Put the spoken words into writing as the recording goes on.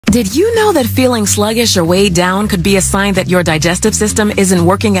Did you know that feeling sluggish or weighed down could be a sign that your digestive system isn't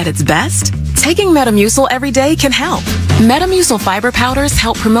working at its best? Taking Metamucil every day can help. Metamucil fiber powders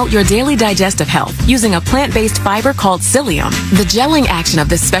help promote your daily digestive health using a plant-based fiber called psyllium. The gelling action of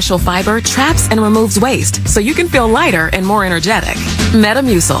this special fiber traps and removes waste so you can feel lighter and more energetic.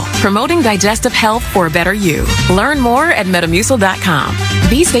 Metamucil, promoting digestive health for a better you. Learn more at Metamucil.com.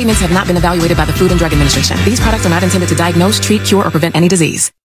 These statements have not been evaluated by the Food and Drug Administration. These products are not intended to diagnose, treat, cure, or prevent any disease.